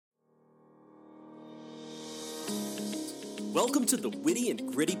Welcome to the Witty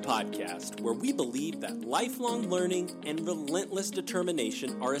and Gritty podcast, where we believe that lifelong learning and relentless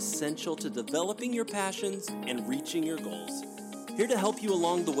determination are essential to developing your passions and reaching your goals. Here to help you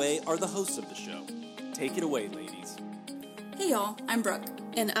along the way are the hosts of the show. Take it away, ladies. Hey y'all, I'm Brooke.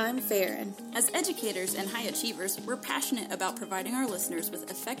 And I'm Farron. As educators and high achievers, we're passionate about providing our listeners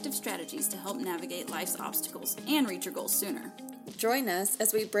with effective strategies to help navigate life's obstacles and reach your goals sooner. Join us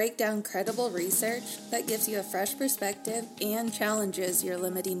as we break down credible research that gives you a fresh perspective and challenges your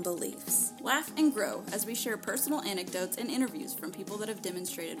limiting beliefs. Laugh and grow as we share personal anecdotes and interviews from people that have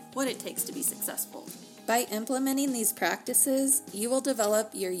demonstrated what it takes to be successful. By implementing these practices, you will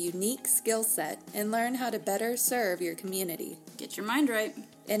develop your unique skill set and learn how to better serve your community. Get your mind right.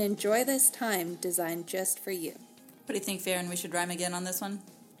 And enjoy this time designed just for you. What do you think, Farron? We should rhyme again on this one?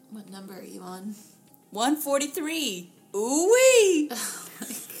 What number are you on? 143. Ooh-wee! Oh my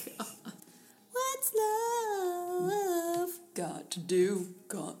God. What's love? Got to do,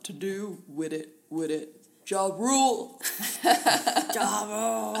 with it. Ja Rule. Ja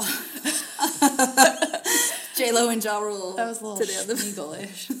Rule. J-Lo and Ja Rule. That was a little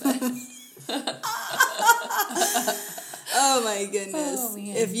Schmeagle-ish. Oh my goodness. Oh,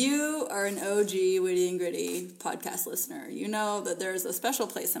 man. If you are an OG Witty and Gritty podcast listener, you know that there's a special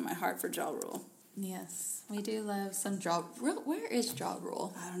place in my heart for Ja Rule. Yes, we do love some Ja Rule. Where is Ja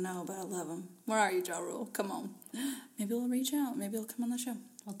Rule? I don't know, but I love him. Where are you, Ja Rule? Come on. Maybe we'll reach out. Maybe he'll come on the show.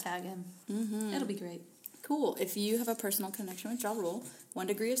 We'll tag him. Mm-hmm. It'll be great. Cool. If you have a personal connection with Ja Rule, 1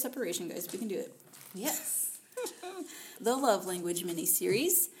 degree of separation, guys. We can do it. Yes. The Love Language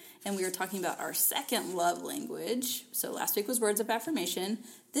mini-series, and we are talking about our second love language. So last week was words of affirmation.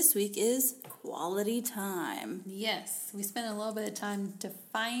 This week is quality time. Yes, we spent a little bit of time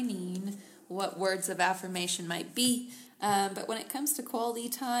defining what words of affirmation might be, but when it comes to quality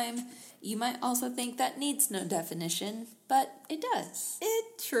time, you might also think that needs no definition, but it does.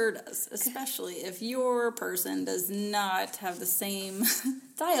 It sure does, especially if your person does not have the same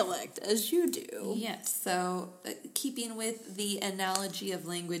dialect as you do. Yes, so keeping with the analogy of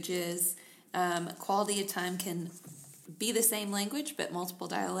languages, quality of time can be the same language, but multiple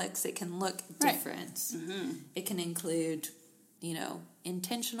dialects. It can look different. Mm-hmm. It can include,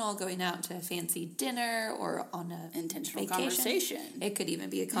 intentional going out to a fancy dinner or on a Intentional vacation. Conversation. It could even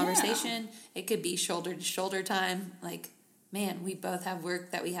be a conversation. It could be shoulder to shoulder time. Like, man, we both have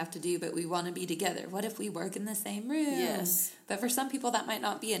work that we have to do, but we want to be together. What if we work in the same room? Yes. But for some people, that might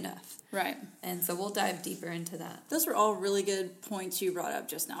not be enough. Right. And so we'll dive deeper into that. Those were all really good points you brought up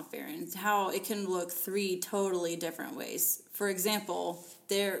just now, Farron. How it can look 3 totally different ways. For example,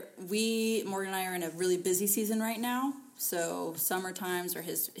 Morgan and I are in a really busy season right now. So summer times are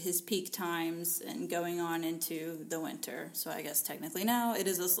his peak times and going on into the winter. So I guess technically now it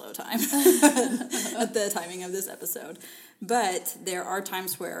is a slow time at the timing of this episode. But there are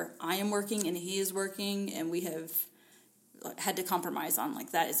times where I am working and he is working, and we have had to compromise on, like,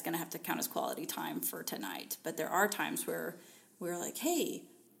 that is going to have to count as quality time for tonight. But there are times where we're like, hey,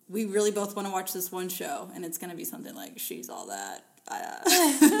 we really both want to watch this one show, and it's going to be something like She's All That.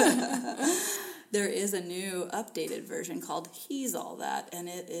 There is a new updated version called He's All That, and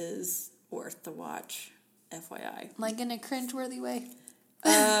it is worth the watch, FYI. Like in a cringeworthy way?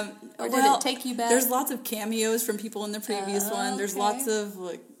 Or did it take you back? There's lots of cameos from people in the previous one. There's okay. lots of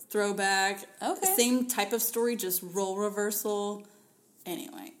throwback. Okay. Same type of story, just role reversal.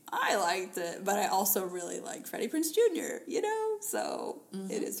 Anyway, I liked it, but I also really like Freddie Prinze Jr., So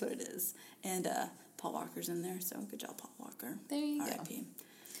it is what it is. And Paul Walker's in there, so good job, Paul Walker. There you go. R.I.P.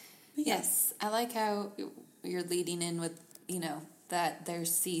 Yes, I like how you're leading in with, that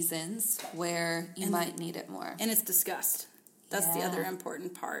there's seasons where you might need it more. And it's discussed. That's the other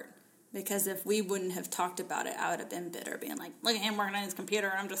important part. Because if we wouldn't have talked about it, I would have been bitter, being like, look at him working on his computer,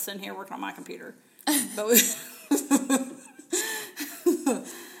 and I'm just sitting here working on my computer. But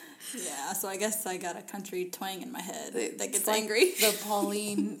yeah, so I guess I got a country twang in my head that gets angry. The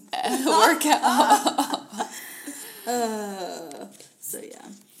Pauline workout. So yeah,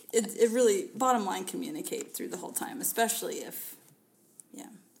 it really, bottom line, communicate through the whole time, especially if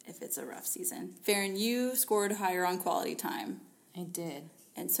it's a rough season. Farron, you scored higher on quality time. I did.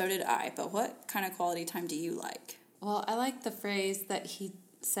 And so did I, but what kind of quality time do you like? Well, I like the phrase that he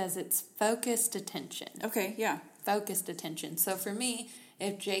says, it's focused attention. Okay, yeah. Focused attention. So for me,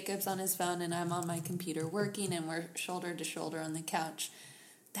 if Jacob's on his phone and I'm on my computer working and we're shoulder to shoulder on the couch,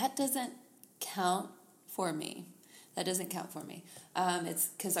 that doesn't count for me. It's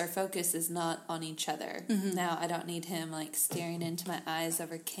because our focus is not on each other. Mm-hmm. Now, I don't need him staring into my eyes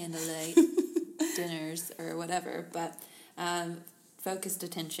over candlelight dinners or whatever, but focused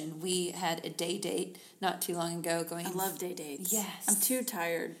attention. We had a day date not too long ago going. I love day dates. Yes. I'm too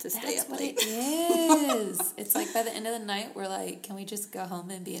tired to stay That's up what late. it is. It's like by the end of the night, we're like, can we just go home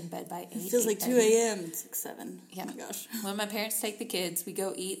and be in bed by 8? It feels like 2 a.m. It's like 7. Yeah. Oh my gosh. When my parents take the kids, we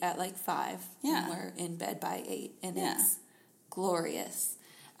go eat at like 5. Yeah. And we're in bed by 8. And Yeah. it's glorious.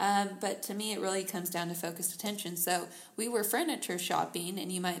 But to me, it really comes down to focused attention. So we were furniture shopping,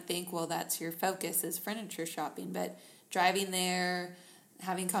 and you might think, well, that's your focus is furniture shopping. But driving there,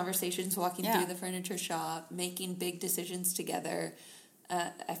 having conversations, walking Yeah. through the furniture shop, making big decisions together,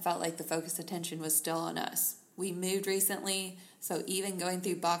 I felt like the focused attention was still on us. We moved recently, so even going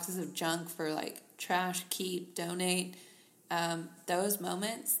through boxes of junk for like trash, keep, donate, those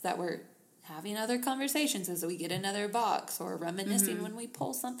moments that we're having other conversations as we get another box, or reminiscing when we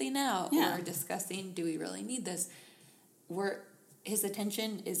pull something out, Yeah. or discussing, do we really need this? His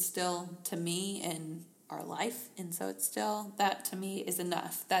attention is still to me and our life, and so it's still, that to me is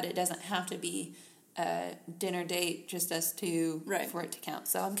enough, that it doesn't have to be a dinner date, just us two, Right. for it to count.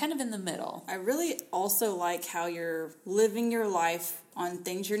 So I'm kind of in the middle. I really also like how you're living your life on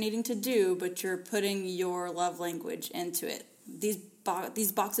things you're needing to do, but you're putting your love language into it. These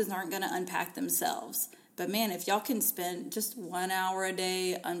boxes aren't going to unpack themselves. But man, if y'all can spend just 1 hour a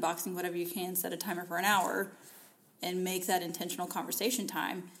day unboxing whatever you can, set a timer for an hour, and make that intentional conversation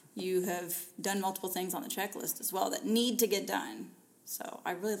time, you have done multiple things on the checklist as well that need to get done. So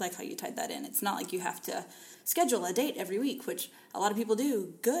I really like how you tied that in. It's not like you have to schedule a date every week, which a lot of people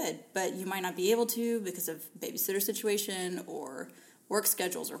do, good, but you might not be able to because of babysitter situation or work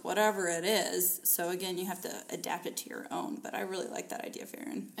schedules or whatever it is. So again, you have to adapt it to your own. But I really like that idea,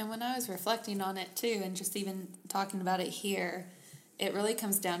 Farron. And when I was reflecting on it too, and just even talking about it here, it really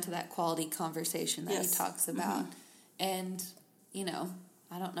comes down to that quality conversation that Yes. he talks about. And, you know,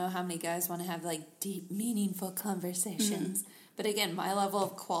 I don't know how many guys want to have like deep, meaningful conversations. But again, my level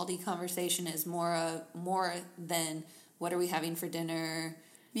of quality conversation is more than what are we having for dinner?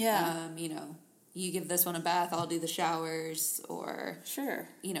 Yeah. You know, you give this one a bath, I'll do the showers, or Sure.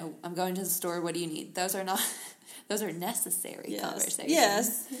 you know, I'm going to the store, what do you need? Those are not, those are necessary Yes. conversations.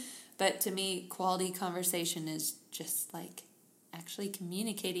 Yes. But to me, quality conversation is just like actually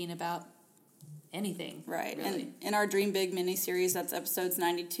communicating about anything. Right. Really. And in our Dream Big mini-series, that's episodes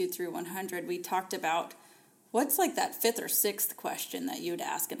 92 through 100, we talked about what's like that 5th or 6th question that you would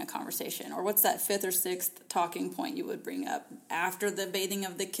ask in a conversation, or what's that 5th or 6th talking point you would bring up after the bathing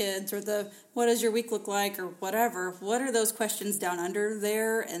of the kids, or the what does your week look like, or whatever. What are those questions down under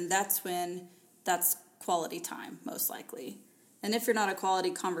there? And that's quality time, most likely. And if you're not a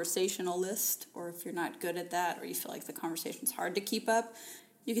quality conversationalist, or if you're not good at that, or you feel like the conversation's hard to keep up,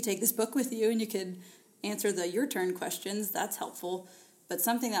 you could take this book with you and you could answer the your turn questions. That's helpful. But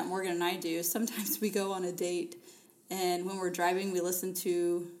something that Morgan and I do, sometimes we go on a date, and when we're driving, we listen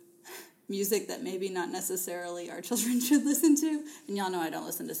to music that maybe not necessarily our children should listen to. And y'all know I don't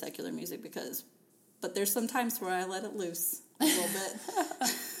listen to secular music but there's some times where I let it loose a little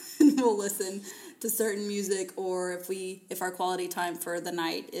bit. And we'll listen to certain music, or if our quality time for the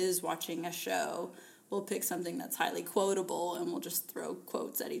night is watching a show, we'll pick something that's highly quotable, and we'll just throw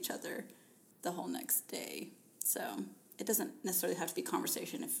quotes at each other the whole next day. So it doesn't necessarily have to be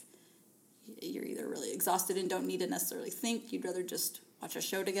conversation if you're either really exhausted and don't need to necessarily think. You'd rather just watch a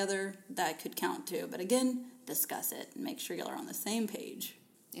show together. That could count too. But again, discuss it and make sure y'all are on the same page.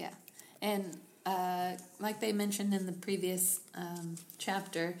 Yeah. And like they mentioned in the previous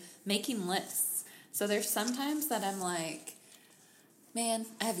chapter, making lists. So there's sometimes that I'm like, man,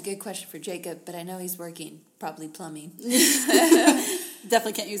 I have a good question for Jacob, but I know he's working, probably plumbing.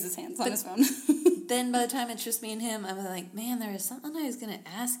 Definitely can't use his hands on his phone. Then by the time it's just me and him, I'm like, man, there is something I was going to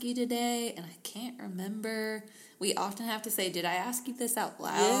ask you today, and I can't remember. We often have to say, did I ask you this out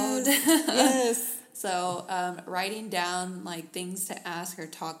loud? Yes. So writing down like things to ask or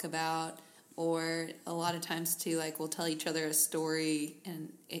talk about, or a lot of times too, like we'll tell each other a story,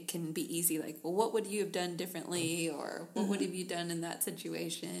 and it can be easy, like, well, what would you have done differently, or what would have you done in that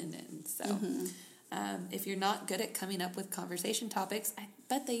situation? And so if you're not good at coming up with conversation topics, I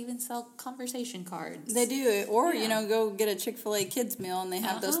bet they even sell conversation cards. They do. Or, Yeah. go get a Chick-fil-A kids meal, and they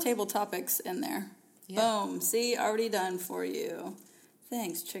have those table topics in there. Yep. Boom. See, already done for you.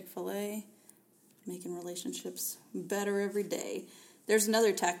 Thanks, Chick-fil-A. Making relationships better every day. There's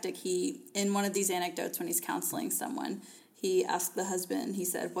another tactic in one of these anecdotes when he's counseling someone, he asked the husband, he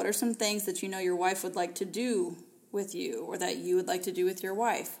said, what are some things that you know your wife would like to do with you, or that you would like to do with your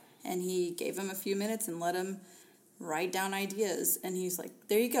wife? And he gave him a few minutes and let him write down ideas. And he's like,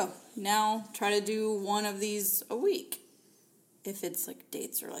 there you go. Now try to do one of these a week. If it's like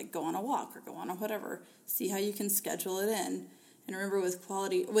dates, or like go on a walk, or go on a whatever, see how you can schedule it in. And remember,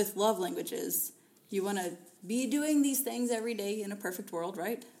 with love languages, you want to be doing these things every day in a perfect world,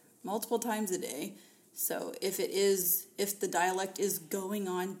 right? Multiple times a day. So if the dialect is going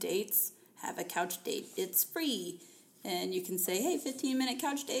on dates, have a couch date. It's free. And you can say, hey, 15-minute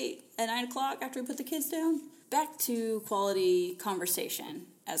couch date at 9 o'clock after we put the kids down. Back to quality conversation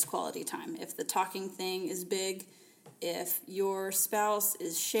as quality time. If the talking thing is big, if your spouse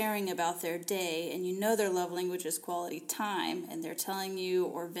is sharing about their day and you know their love language is quality time and they're telling you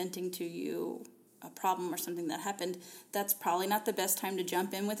or venting to you a problem or something that happened, that's probably not the best time to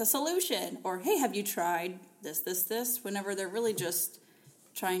jump in with a solution. Or, hey, have you tried this, whenever they're really just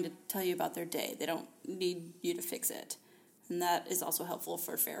trying to tell you about their day. They don't need you to fix it. And that is also helpful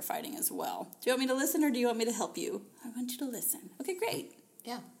for fair fighting as well. Do you want me to listen or do you want me to help you? I want you to listen. Okay, great.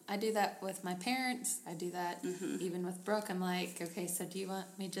 Yeah, I do that with my parents. I do that even with Brooke. I'm like, okay, so do you want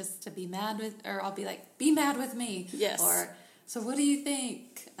me just to be mad with, or I'll be like, be mad with me. Yes. Or, so what do you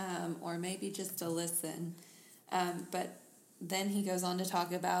think? Or maybe just to listen. But then he goes on to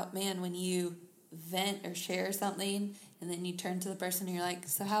talk about, man, when you vent or share something, and then you turn to the person and you're like,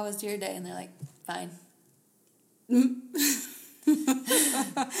 so how was your day? And they're like, fine.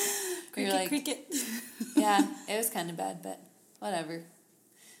 Cricket. Yeah, it was kind of bad, but whatever.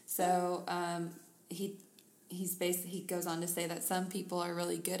 So he goes on to say that some people are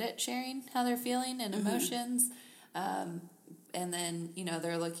really good at sharing how they're feeling and emotions, and then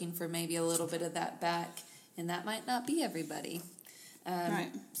they're looking for maybe a little bit of that back, and that might not be everybody.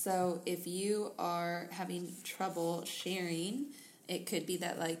 Right. So if you are having trouble sharing, it could be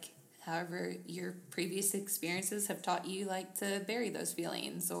that however your previous experiences have taught you to bury those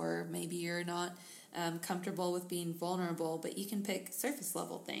feelings, or maybe you're not comfortable with being vulnerable, but you can pick surface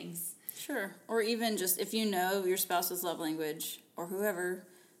level things. Sure. Or even just if you know your spouse's love language or whoever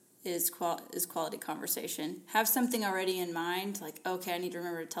is quality conversation, have something already in mind, okay, I need to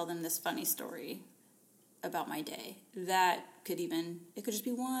remember to tell them this funny story about my day. It could just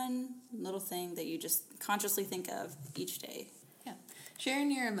be one little thing that you just consciously think of each day. Yeah.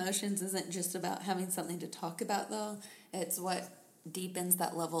 Sharing your emotions isn't just about having something to talk about, though. It's what deepens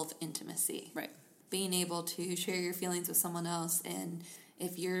that level of intimacy. Right. Being able to share your feelings with someone else, and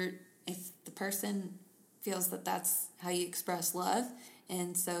if the person feels that that's how you express love,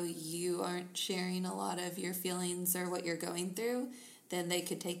 and so you aren't sharing a lot of your feelings or what you're going through, then they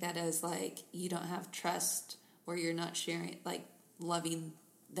could take that as you don't have trust, or you're not sharing, loving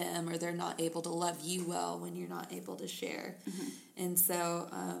them, or they're not able to love you well when you're not able to share. Mm-hmm. And so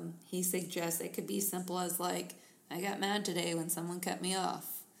he suggests it could be simple as I got mad today when someone cut me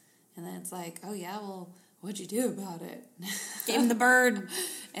off. And then it's oh yeah, well, what'd you do about it? Gave him the bird.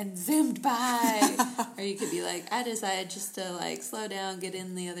 And zoomed by. Or you could be I decided just to slow down, get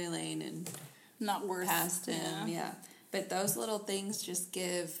in the other lane, and not worth past him. Yeah. But those little things just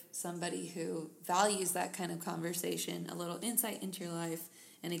give somebody who values that kind of conversation a little insight into your life,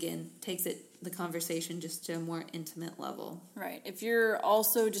 and again, takes the conversation just to a more intimate level. Right. If you're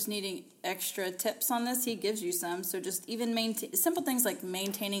also just needing extra tips on this, he gives you some. So just even simple things like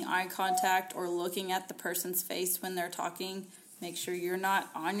maintaining eye contact or looking at the person's face when they're talking. Make sure you're not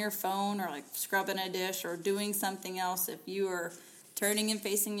on your phone or scrubbing a dish or doing something else. If you are turning and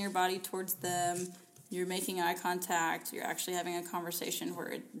facing your body towards them, you're making eye contact, you're actually having a conversation where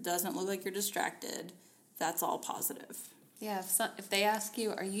it doesn't look like you're distracted, that's all positive. Yeah, if they ask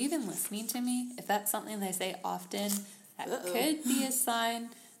you, are you even listening to me? If that's something they say often, that could be a sign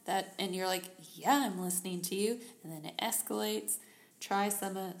that, and you're yeah, I'm listening to you, and then it escalates. Try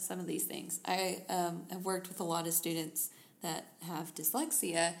some of these things. I have worked with a lot of students that have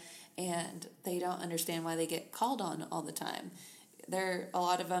dyslexia, and they don't understand why they get called on all the time. A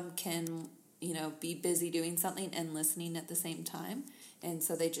lot of them can be busy doing something and listening at the same time. And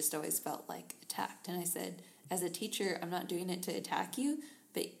so they just always felt attacked. And I said, as a teacher, I'm not doing it to attack you,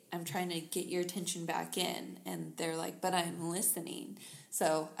 but I'm trying to get your attention back in. And they're but I'm listening.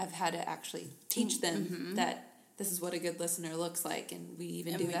 So I've had to actually teach them that this is what a good listener looks like. And we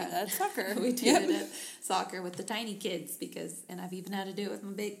even do that at soccer. We do it at soccer with the tiny kids and I've even had to do it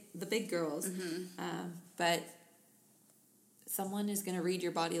with the big girls. But someone is going to read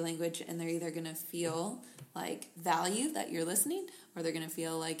your body language, and they're either going to feel value that you're listening, or they're going to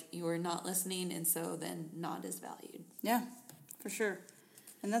feel you are not listening, and so then not as valued. Yeah, for sure.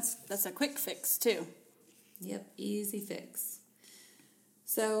 And that's a quick fix too. Yep, easy fix.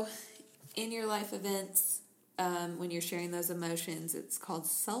 So in your life events, when you're sharing those emotions, it's called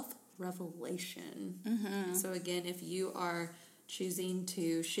self-revelation. Mm-hmm. So again, if you are choosing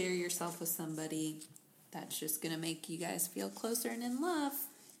to share yourself with somebody, that's just going to make you guys feel closer and in love.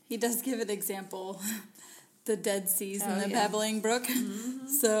 He does give an example the Dead Seas and Oh, the yeah. Babbling Brook.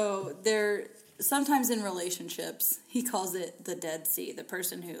 So they're sometimes in relationships, he calls it the Dead Sea, the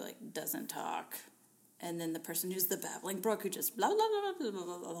person who like doesn't talk, and then the person who's the Babbling Brook who just blah blah blah blah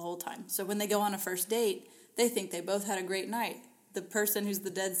blah, blah the whole time. So when they go on a first date, they think they both had a great night. The person who's the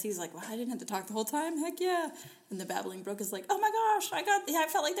Dead Sea is like, well, I didn't have to talk the whole time. Heck yeah. And the Babbling Brook is like, oh my gosh, I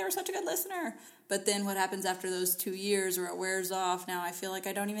felt like they were such a good listener. But then what happens after those 2 years where it wears off? Now I feel like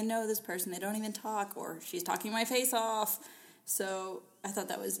I don't even know this person. They don't even talk, or she's talking my face off. So I thought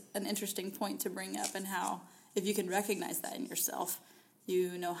that was an interesting point to bring up, and how if you can recognize that in yourself,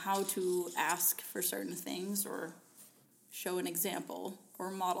 you know how to ask for certain things or show an example or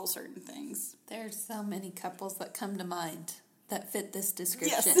model certain things. There's so many couples that come to mind that fit this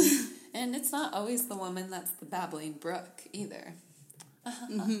description. Yes. And it's not always the woman that's the Babbling Brook either.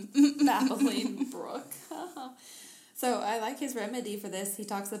 Babbling Brook. So I like his remedy for this. He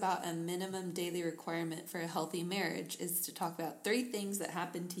talks about a minimum daily requirement for a healthy marriage is to talk about 3 things that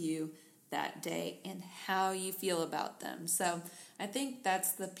happened to you that day and how you feel about them. So I think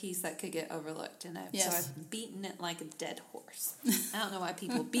that's the piece that could get overlooked. And Yes. so I've beaten it like a dead horse. I don't know why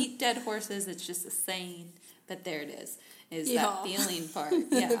people beat dead horses. It's just a saying, but there it is that feeling part.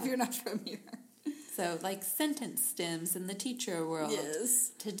 Yeah. If you're not from here. So like sentence stems in the teacher world.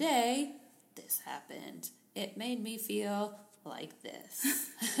 Yes. Today, this happened. It made me feel like this.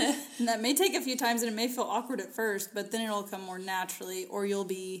 And that may take a few times and it may feel awkward at first, but then it'll come more naturally, or you'll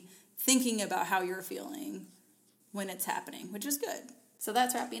be thinking about how you're feeling when it's happening, which is good. So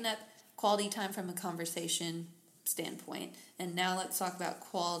that's wrapping up quality time from a conversation standpoint. And now let's talk about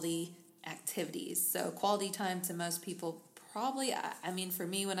quality activities. So quality time to most people probably, I mean, for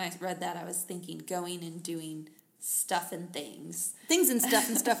me, when I read that, I was thinking going and doing stuff and things. Things and stuff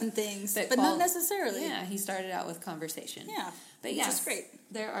and stuff and things, but not necessarily. Yeah, he started out with conversation. Yeah, but which yes, is great.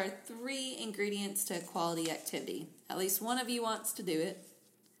 There are 3 ingredients to quality activity. At least one of you wants to do it.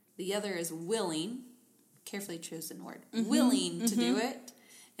 The other is willing, carefully chosen word, willing to do it,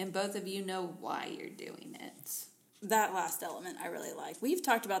 and both of you know why you're doing it. That last element I really like. We've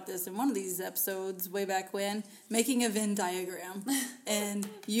talked about this in one of these episodes way back when, making a Venn diagram. And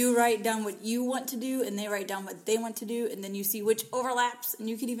you write down what you want to do, and they write down what they want to do, and then you see which overlaps, and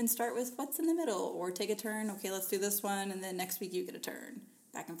you can even start with what's in the middle, or take a turn. Okay, let's do this one, and then next week you get a turn.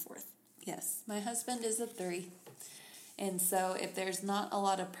 Back and forth. Yes, my husband is a 3. And so if there's not a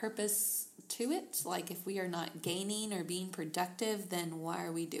lot of purpose to it, like if we are not gaining or being productive, then why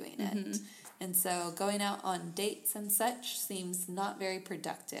are we doing it? And so going out on dates and such seems not very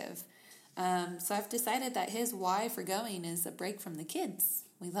productive. So I've decided that his why for going is a break from the kids.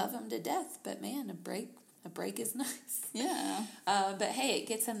 We love them to death, but man, a break is nice. Yeah. But hey, it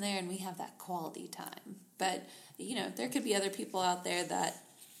gets him there and we have that quality time. But, you know, there could be other people out there that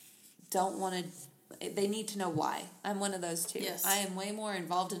don't want to, they need to know why. I'm one of those too. Yes. I am way more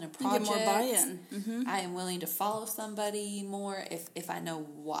involved in a project. You get more buy-in. Mm-hmm. I am willing to follow somebody more if I know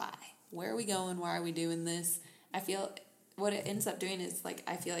why. Where are we going? Why are we doing this? I feel what it ends up doing is like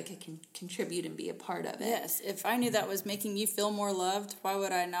I feel like I can contribute and be a part of it. Yes. If I knew that was making you feel more loved, why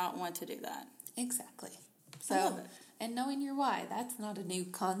would I not want to do that? Exactly. I love So, it. and knowing your why, that's not a new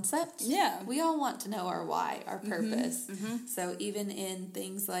concept. Yeah. We all want to know our why, our purpose. So even in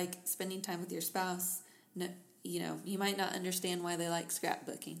things like spending time with your spouse, you know, you might not understand why they like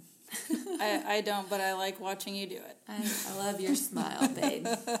scrapbooking. I don't, but I like watching you do it. I love your smile, babe.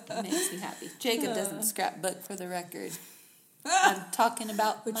 It makes me happy. Jacob doesn't scrapbook, for the record. I'm talking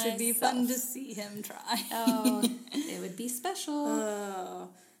about Which myself. would be fun to see him try. Oh, it would be special. Oh,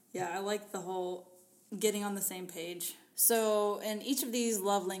 yeah, I like the whole getting on the same page. So in each of these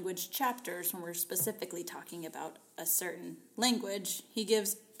love language chapters, when we're specifically talking about a certain language, he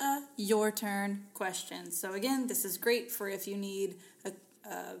gives a your turn question. So again, this is great for if you need a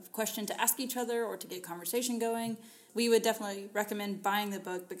question to ask each other or to get conversation going. We would definitely recommend buying the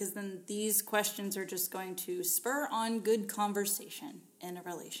book because then these questions are just going to spur on good conversation in a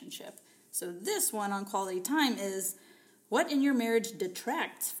relationship. So this one on quality time is, what in your marriage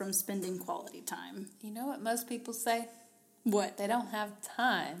detracts from spending quality time? You know what most people say? What? They don't have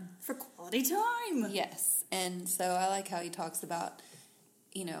time. For quality time. Yes. And so I like how he talks about,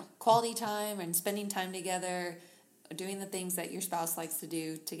 you know, quality time and spending time together, doing the things that your spouse likes to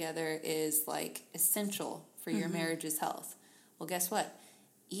do together is like essential for your marriage's health. Well, guess what?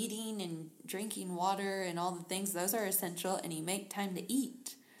 Eating and drinking water and all the things, those are essential, and you make time to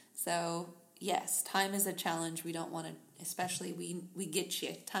eat. So, yes, time is a challenge. We don't want to, especially we get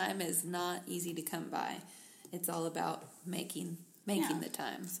you. Time is not easy to come by. It's all about making the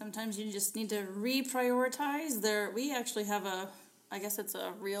time. Sometimes you just need to reprioritize. We actually have I guess it's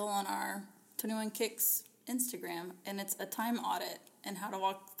a reel on our 21 Kicks Instagram, and it's a time audit and how to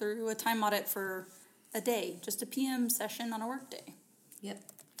walk through a time audit for a day, just a PM session on a work day. Yep.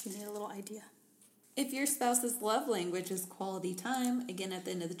 If you need a little idea. If your spouse's love language is quality time, again, at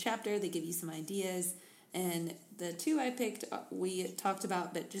the end of the chapter, they give you some ideas. And the 2 I picked, we talked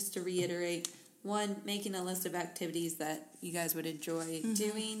about, but just to reiterate, 1, making a list of activities that you guys would enjoy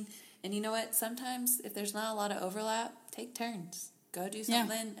doing. And you know what? Sometimes if there's not a lot of overlap, take turns. Go do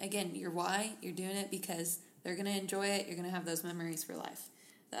something. Yeah. Again, your why, you're doing it because they're going to enjoy it. You're going to have those memories for life.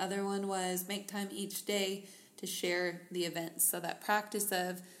 The other one was make time each day to share the events. So that practice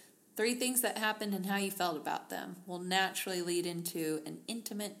of 3 things that happened and how you felt about them will naturally lead into an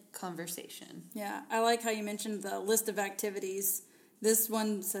intimate conversation. Yeah, I like how you mentioned the list of activities. This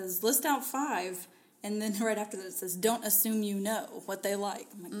one says list out 5, and then right after that it says don't assume you know what they like.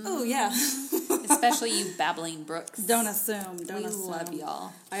 I'm like, oh yeah. Especially you babbling Brooks. Don't assume. We love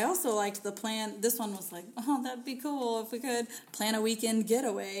y'all. I also liked the plan. This one was like, oh, that'd be cool if we could plan a weekend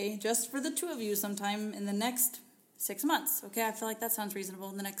getaway just for the 2 of you sometime in the next 6 months. Okay, I feel like that sounds reasonable.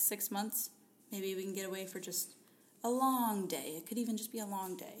 In the next 6 months, maybe we can get away for just a long day. It could even just be a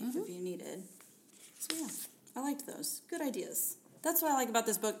long day if you needed. So yeah, I liked those. Good ideas. That's what I like about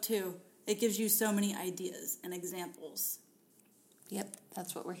this book too. It gives you so many ideas and examples. Yep,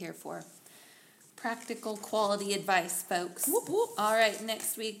 that's what we're here for. Practical quality advice, folks. Whoop, whoop. All right,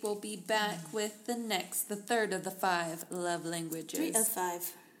 next week we'll be back with the 3rd of the 5 love languages. 3 of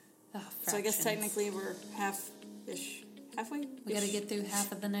 5. Oh, so I guess technically we're half-ish. Halfway? We got to get through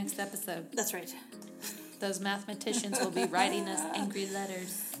half of the next episode. That's right. Those mathematicians will be writing us angry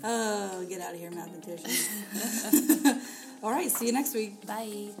letters. Oh, get out of here, mathematicians. All right, see you next week.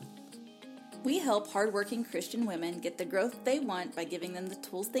 Bye. We help hardworking Christian women get the growth they want by giving them the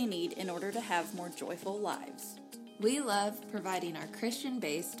tools they need in order to have more joyful lives. We love providing our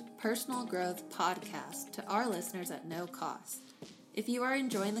Christian-based personal growth podcast to our listeners at no cost. If you are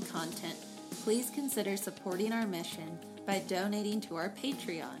enjoying the content, please consider supporting our mission by donating to our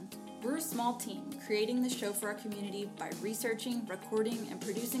Patreon. We're a small team creating the show for our community by researching, recording, and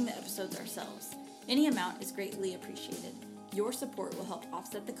producing the episodes ourselves. Any amount is greatly appreciated. Your support will help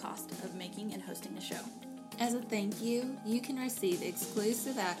offset the cost of making and hosting the show. As a thank you, you can receive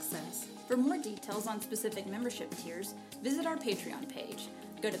exclusive access. For more details on specific membership tiers, visit our Patreon page.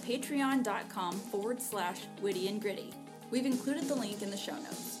 Go to patreon.com/witty and gritty. We've included the link in the show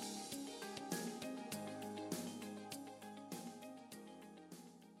notes.